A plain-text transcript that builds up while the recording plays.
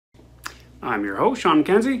I'm your host, Sean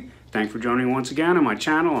MacKenzie. Thanks for joining once again on my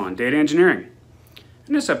channel on data engineering.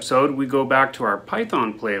 In this episode, we go back to our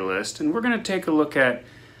Python playlist and we're going to take a look at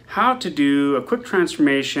how to do a quick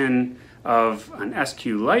transformation of an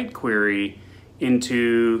SQLite query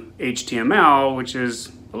into HTML, which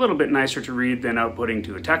is a little bit nicer to read than outputting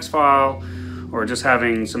to a text file or just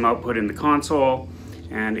having some output in the console.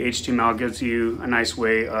 And HTML gives you a nice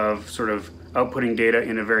way of sort of outputting data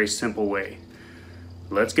in a very simple way.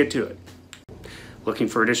 Let's get to it. Looking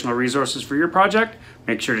for additional resources for your project?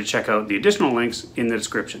 Make sure to check out the additional links in the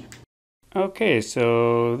description. Okay,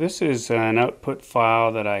 so this is an output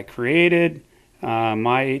file that I created,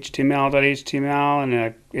 my HTML.html,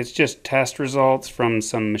 and it's just test results from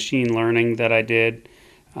some machine learning that I did,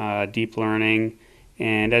 deep learning.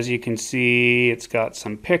 And as you can see, it's got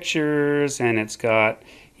some pictures and it's got,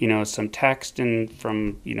 some text and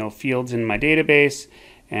from, fields in my database,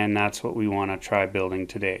 and that's what we want to try building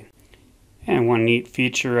today. And one neat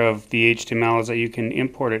feature of the HTML is that you can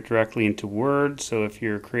import it directly into Word. So if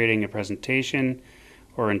you're creating a presentation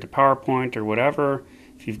or into PowerPoint or whatever,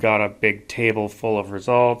 if you've got a big table full of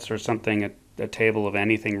results or something, a table of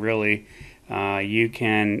anything really, you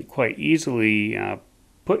can quite easily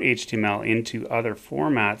put HTML into other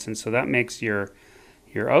formats. And so that makes your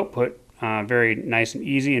output very nice and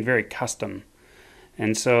easy and very custom.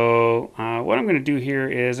 And so what I'm going to do here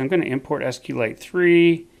is I'm going to import SQLite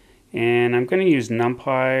 3. And I'm going to use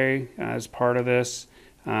NumPy as part of this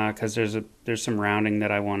because there's some rounding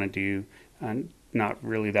that I want to do. Not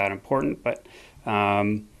really that important, but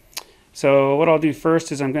so what I'll do first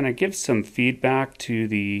is I'm going to give some feedback to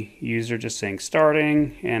the user, just saying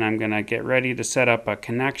starting, and I'm going to get ready to set up a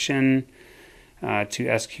connection to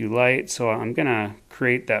SQLite. So I'm going to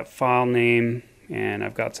create that file name, and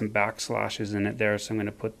I've got some backslashes in it there, so I'm going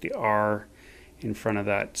to put the R in front of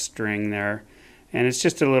that string there. And it's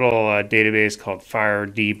just a little database called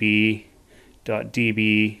firedb.db,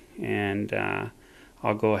 and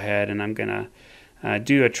I'll go ahead and I'm going to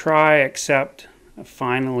do a try except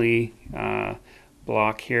finally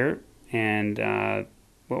block here. And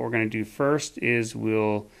what we're going to do first is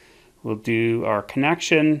we'll do our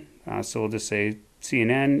connection. So we'll just say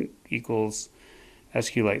CNN equals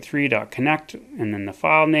SQLite3.connect, and then the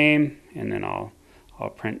file name, and then I'll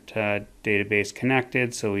print database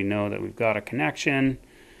connected, so we know that we've got a connection,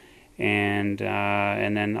 and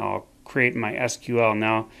then I'll create my SQL.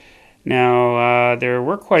 Now there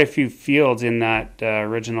were quite a few fields in that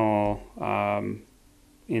original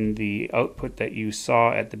in the output that you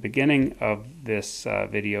saw at the beginning of this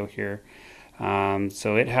video here.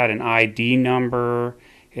 So it had an ID number,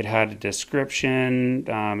 it had a description,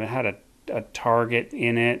 it had a target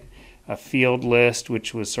in it, a field list,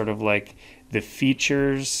 which was sort of like the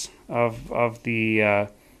features of the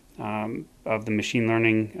machine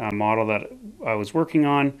learning model that I was working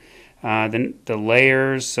on. Then the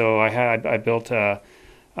layers. So I built a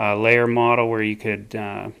layer model where you could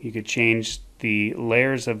change the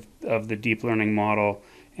layers of the deep learning model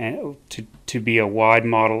and to be a wide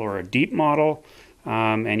model or a deep model.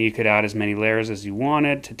 And you could add as many layers as you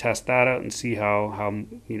wanted to test that out and see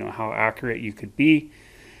how accurate you could be.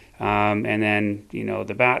 And then,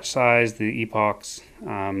 the batch size, the epochs,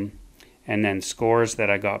 and then scores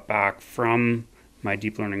that I got back from my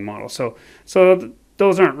deep learning model. So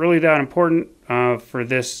those aren't really that important for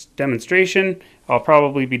this demonstration. I'll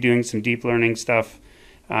probably be doing some deep learning stuff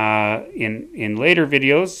in later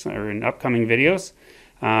videos or in upcoming videos.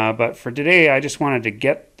 But for today, I just wanted to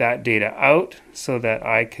get that data out so that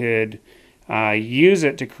I could use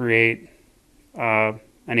it to create an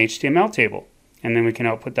HTML table. And then we can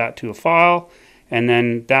output that to a file, and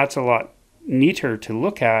then that's a lot neater to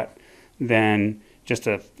look at than just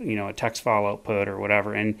a text file output or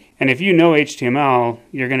whatever. And if you know HTML,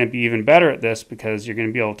 you're going to be even better at this because you're going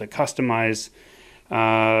to be able to customize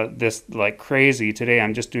this like crazy. Today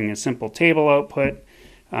I'm just doing a simple table output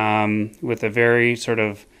with a very sort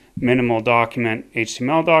of minimal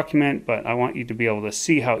HTML document, but I want you to be able to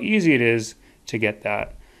see how easy it is to get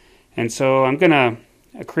that. And so I'm going to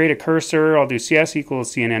create a cursor. I'll do cs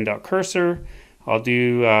equals cnn.cursor. I'll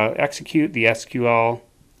do execute the SQL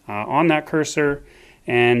on that cursor,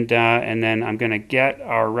 and then I'm going to get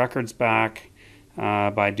our records back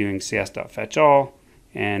by doing cs.fetchAll,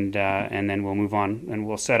 and then we'll move on and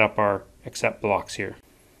we'll set up our except blocks here.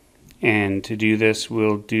 And to do this,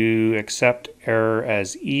 we'll do accept error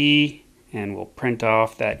as E, and we'll print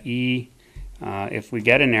off that E if we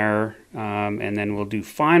get an error, and then we'll do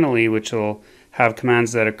finally, which will have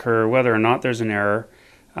commands that occur whether or not there's an error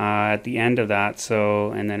at the end of that.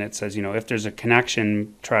 So, and then it says, if there's a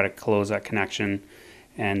connection, try to close that connection,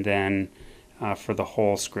 and then for the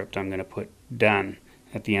whole script, I'm going to put done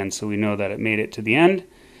at the end, so we know that it made it to the end.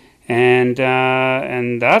 And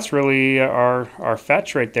that's really our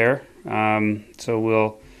fetch right there.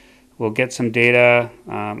 So we'll get some data.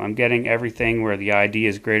 I'm getting everything where the ID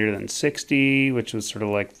is greater than 60, which was sort of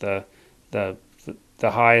like the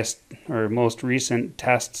highest or most recent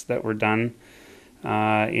tests that were done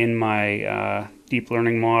in my deep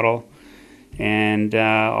learning model. And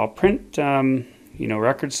I'll print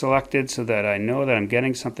record selected so that I know that I'm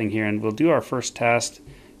getting something here. And we'll do our first test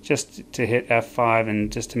just to hit F5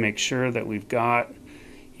 and just to make sure that we've got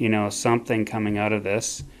something coming out of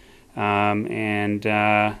this.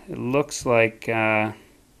 It looks like okay,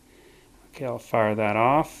 I'll fire that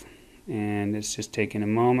off, and it's just taking a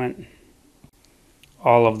moment.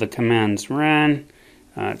 All of the commands ran.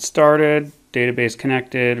 It started, database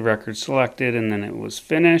connected, record selected, and then it was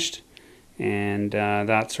finished. And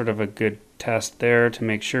that's sort of a good test there to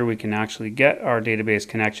make sure we can actually get our database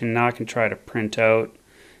connection. Now I can try to print out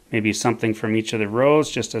maybe something from each of the rows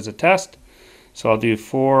just as a test. So I'll do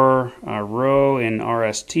for row in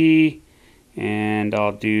RST, and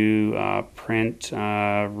I'll do print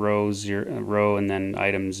row and then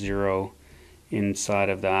item 0 inside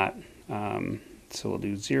of that. So we'll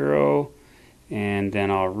do 0, and then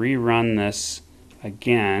I'll rerun this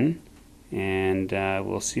again, and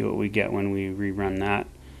we'll see what we get when we rerun that.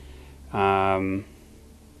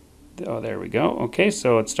 Oh, there we go. Okay,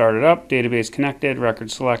 so it started up, database connected, record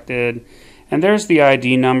selected, and there's the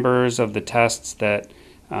ID numbers of the tests that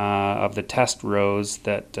of the test rows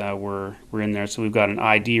that were in there. So we've got an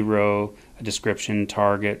ID row, a description,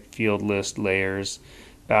 target, field list, layers,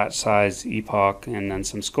 batch size, epoch, and then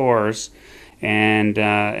some scores.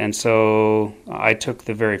 And so I took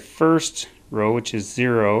the very first row, which is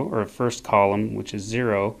 0, or first column, which is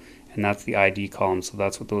 0, and that's the ID column. So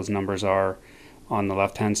that's what those numbers are on the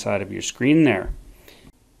left-hand side of your screen there.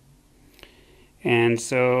 And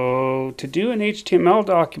so to do an HTML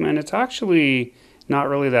document, it's actually not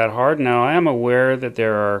really that hard. Now, I am aware that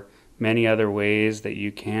there are many other ways that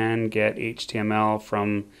you can get HTML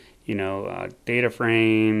from, data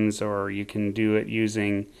frames, or you can do it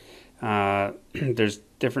using, there's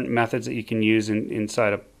different methods that you can use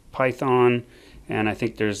inside of Python, and I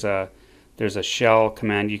think there's a shell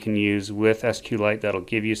command you can use with SQLite that'll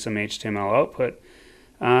give you some HTML output.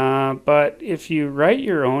 But if you write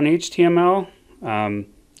your own HTML,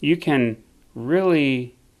 you can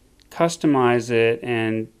really customize it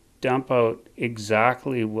and dump out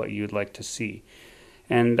exactly what you'd like to see.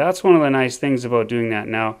 And that's one of the nice things about doing that.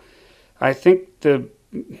 Now, I think the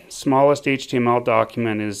smallest HTML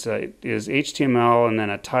document is HTML and then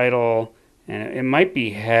a title, and it might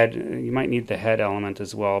be head. You might need the head element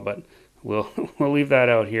as well, but we'll leave that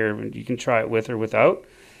out here. You can try it with or without.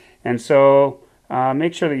 And so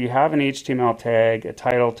make sure that you have an HTML tag, a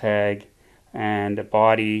title tag, and a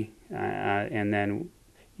body, and then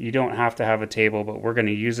you don't have to have a table, but we're going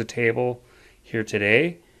to use a table here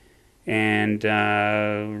today. And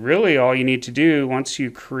really all you need to do once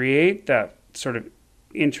you create that sort of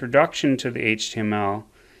introduction to the HTML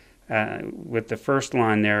with the first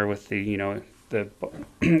line there with the the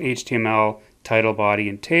HTML title, body,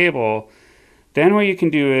 and table, then what you can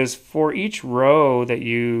do is for each row that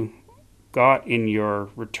you got in your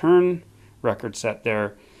return record set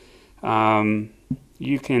there,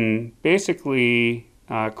 you can basically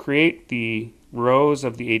create the rows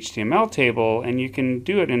of the HTML table, and you can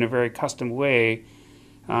do it in a very custom way,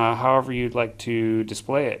 however you'd like to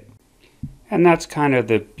display it. And that's kind of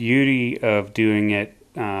the beauty of doing it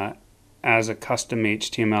as a custom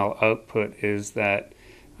HTML output, is that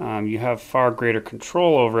you have far greater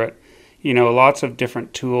control over it. Lots of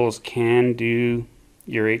different tools can do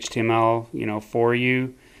your HTML, for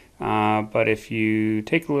you. But if you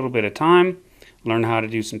take a little bit of time, learn how to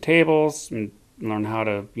do some tables, and learn how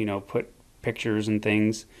to, put pictures and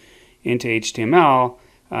things into HTML,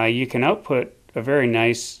 you can output a very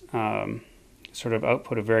nice,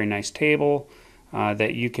 output a very nice table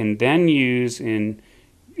that you can then use in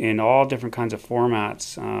all different kinds of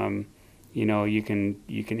formats. You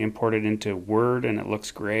can import it into Word and it looks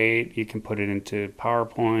great. You can put it into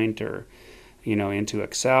PowerPoint or, into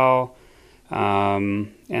Excel.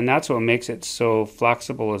 And that's what makes it so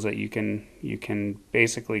flexible, is that you can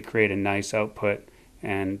basically create a nice output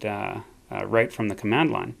and right from the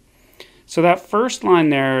command line. So that first line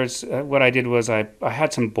there is what I did was I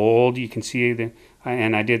had some bold. You can see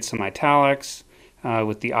and I did some italics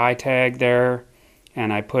with the I tag there,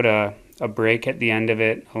 and I put a break at the end of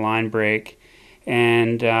it, a line break,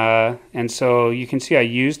 and so you can see I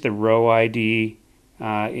used the row ID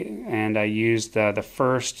and I used the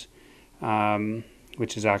first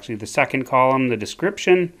which is actually the second column, the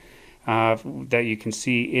description that you can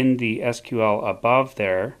see in the SQL above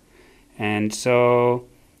there. And so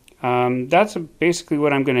that's basically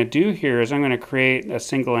what I'm going to do here is I'm going to create a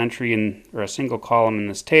single entry or a single column in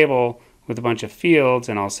this table with a bunch of fields,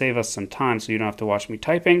 and I'll save us some time so you don't have to watch me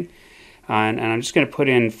typing. And I'm just going to put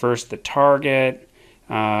in first the target,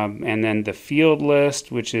 and then the field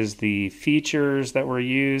list, which is the features that were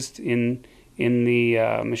used in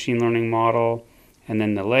the machine learning model, and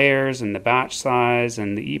then the layers and the batch size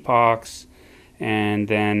and the epochs, and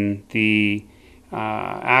then the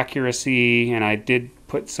accuracy. And I did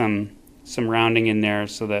put some rounding in there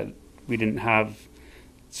so that we didn't have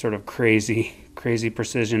sort of crazy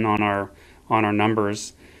precision on our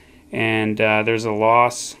numbers. And there's a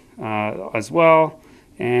loss as well.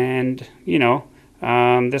 And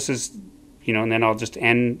this is and then I'll just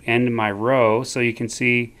end my row, so you can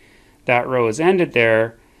see that row is ended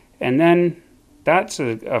there. And then that's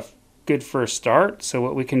a good first start. So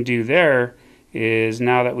what we can do there is,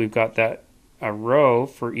 now that we've got a row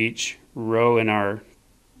for each row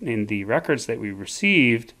in the records that we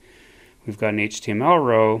received, we've got an HTML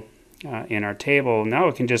row in our table. Now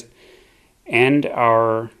we can just end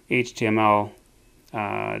our HTML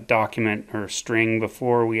document or string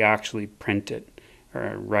before we actually print it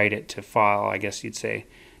or write it to file, I guess you'd say.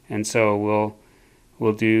 And so we'll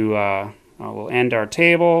end our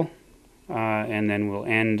table, and then we'll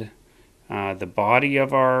end the body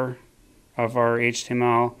of our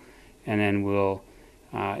HTML, and then we'll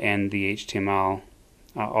end the HTML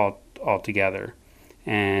altogether.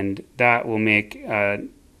 And that will make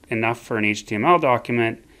enough for an HTML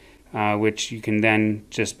document, which you can then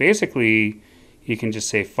just basically, you can just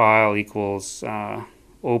say file equals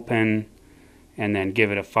open, and then give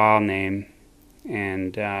it a file name,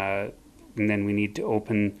 and then we need to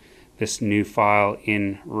open this new file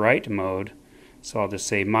in write mode. So I'll just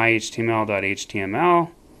say myhtml.html,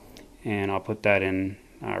 and I'll put that in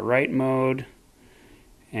write mode.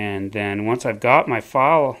 And then once I've got my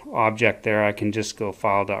file object there, I can just go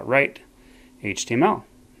file.write HTML,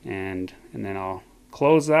 and then I'll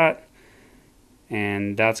close that,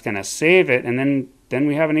 and that's going to save it. And then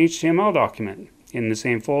we have an HTML document in the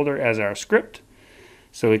same folder as our script.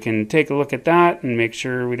 So we can take a look at that and make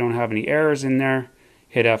sure we don't have any errors in there.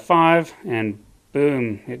 Hit F5, and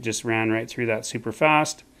boom, it just ran right through that super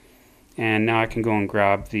fast. And now I can go and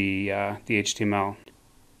grab the HTML.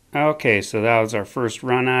 Okay, so that was our first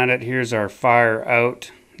run at it. Here's our fire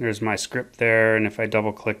out. There's my script there, and if I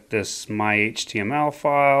double click this my HTML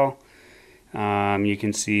file, you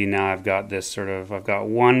can see now I've got this I've got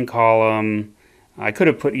one column. I could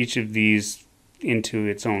have put each of these into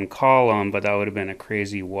its own column, but that would have been a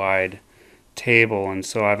crazy wide table. And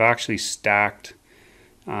so I've actually stacked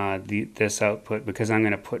this output, because I'm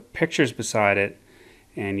going to put pictures beside it.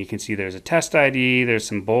 And you can see there's a test ID, there's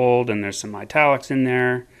some bold, and there's some italics in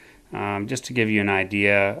there, just to give you an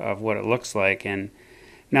idea of what it looks like. And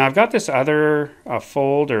now I've got this other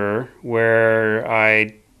folder where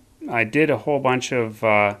I did a whole bunch of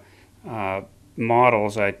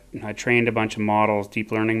models. I trained a bunch of models,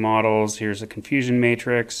 deep learning models. Here's a confusion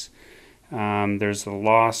matrix. There's the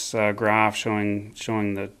loss graph showing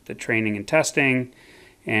the training and testing.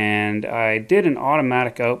 And I did an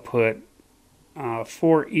automatic output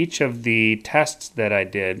for each of the tests that I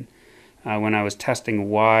did when I was testing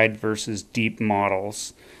wide versus deep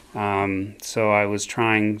models. So I was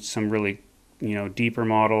trying some really deeper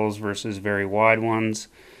models versus very wide ones.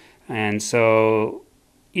 And so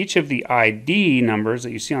each of the ID numbers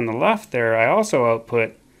that you see on the left there, I also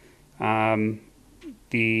output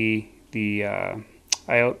the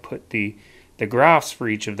graphs for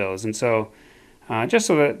each of those. And so just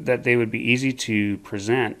so that they would be easy to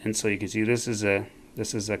present. And so you can see this is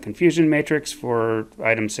a confusion matrix for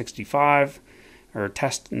item 65, or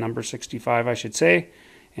test number 65, I should say,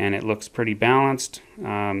 and it looks pretty balanced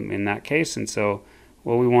in that case. And so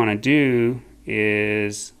what we want to do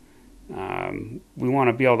is we want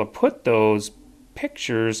to be able to put those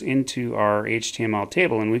pictures into our HTML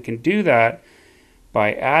table, and we can do that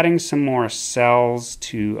by adding some more cells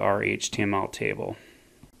to our HTML table.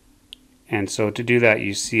 And so to do that,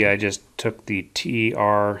 you see I just took the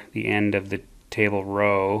TR, the end of the table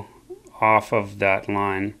row, off of that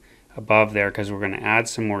line above there, because we're going to add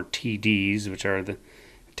some more TDs, which are the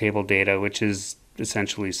table data, which is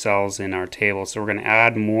essentially cells in our table. So we're going to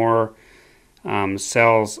add more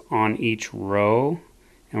cells on each row,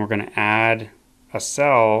 and we're going to add a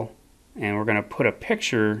cell, and we're going to put a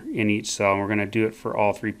picture in each cell, and we're going to do it for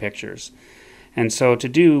all three pictures. And so to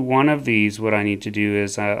do one of these, what I need to do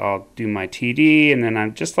is I'll do my TD, and then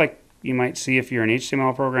I'm just like you might see if you're an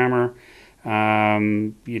HTML programmer,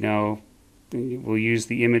 You know, we'll use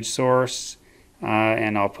the image source,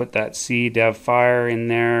 and I'll put that cdevFire in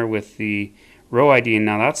there with the row ID. And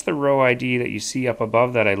now that's the row ID that you see up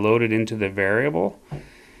above that I loaded into the variable.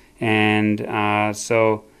 And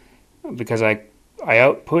so because I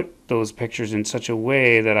output those pictures in such a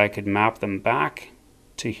way that I could map them back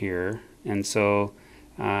to here, and so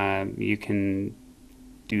you can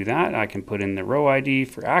do that. I can put in the row ID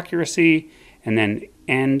for accuracy and then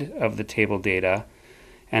end of the table data,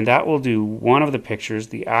 and that will do one of the pictures,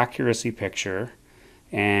 the accuracy picture,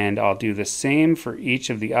 and I'll do the same for each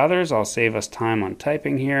of the others. I'll save us time on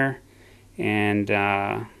typing here, and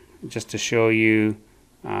just to show you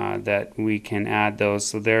that we can add those.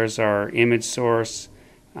 So there's our image source,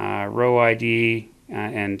 row ID,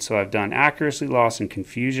 and so I've done accuracy, loss, and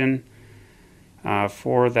confusion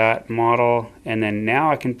for that model, and then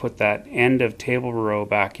now I can put that end of table row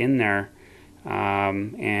back in there,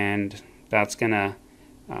 and that's gonna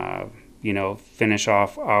you know, finish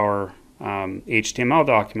off our HTML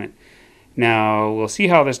document. Now we'll see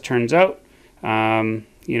how this turns out. You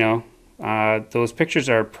know, those pictures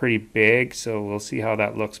are pretty big, so we'll see how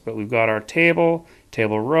that looks. But we've got our table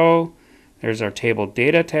row, there's our table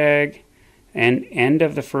data tag, and end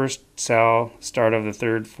of the first cell, start of the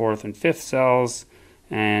third, fourth, and fifth cells,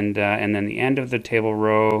 and then the end of the table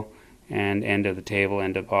row, and end of the table,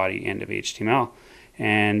 end of body, end of HTML.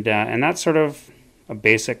 And that's sort of a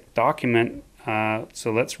basic document.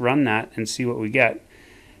 So let's run that and see what we get.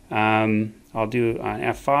 I'll do an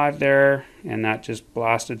F5 there, and that just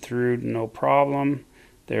blasted through, no problem.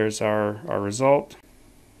 There's our result.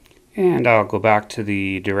 And I'll go back to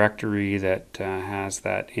the directory that has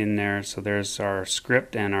that in there. So there's our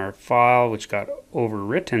script and our file, which got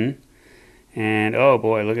overwritten. And oh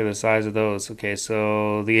boy, look at the size of those. Okay,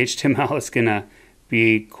 so the HTML is gonna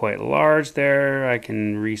be quite large there. I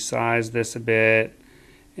can resize this a bit,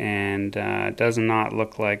 and it does not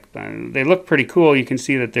look like, they look pretty cool. You can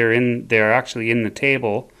see that they're actually in the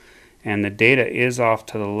table, and the data is off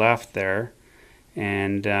to the left there,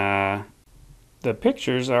 and the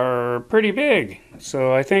pictures are pretty big.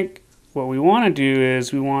 So I think what we want to do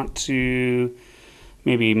is we want to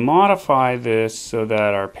maybe modify this so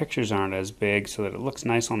that our pictures aren't as big, so that it looks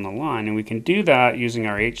nice on the line, and we can do that using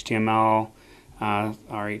our HTML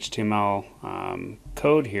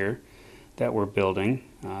code here that we're building,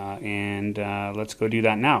 and let's go do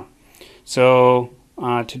that now. So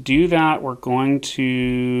to do that, we're going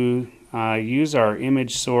to use our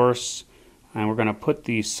image source, and we're going to put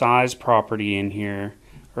the size property in here,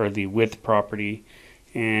 or the width property,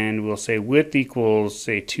 and we'll say width equals,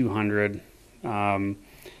 say, 200, and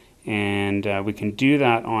we can do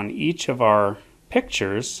that on each of our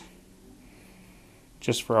pictures,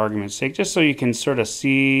 just for argument's sake, just so you can sort of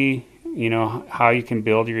see, you know, how you can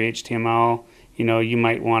build your HTML. You know, you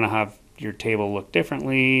might want to have your table look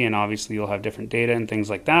differently, and obviously you'll have different data and things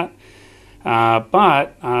like that.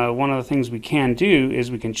 But one of the things we can do is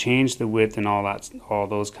we can change the width and all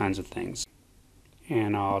those kinds of things.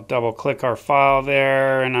 And I'll double click our file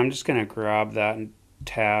there, and I'm just going to grab that and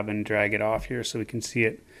tab and drag it off here so we can see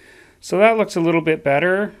it. So that looks a little bit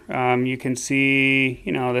better. You can see,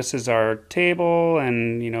 you know, this is our table,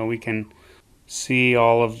 and you know, we can see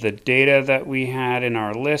all of the data that we had in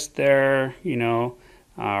our list there, you know,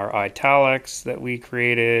 our italics that we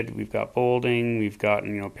created. We've got bolding, we've got,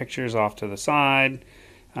 you know, pictures off to the side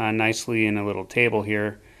nicely in a little table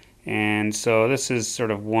here. And so this is sort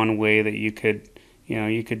of one way that you could, you know,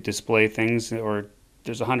 you could display things, or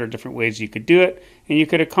there's 100 different ways you could do it, and you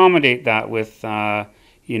could accommodate that with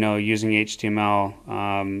you know, using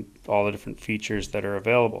HTML, all the different features that are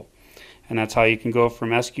available. And that's how you can go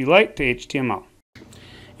from SQLite to HTML.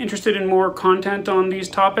 Interested in more content on these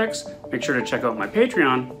topics? Make sure to check out my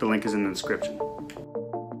Patreon. The link is in the description.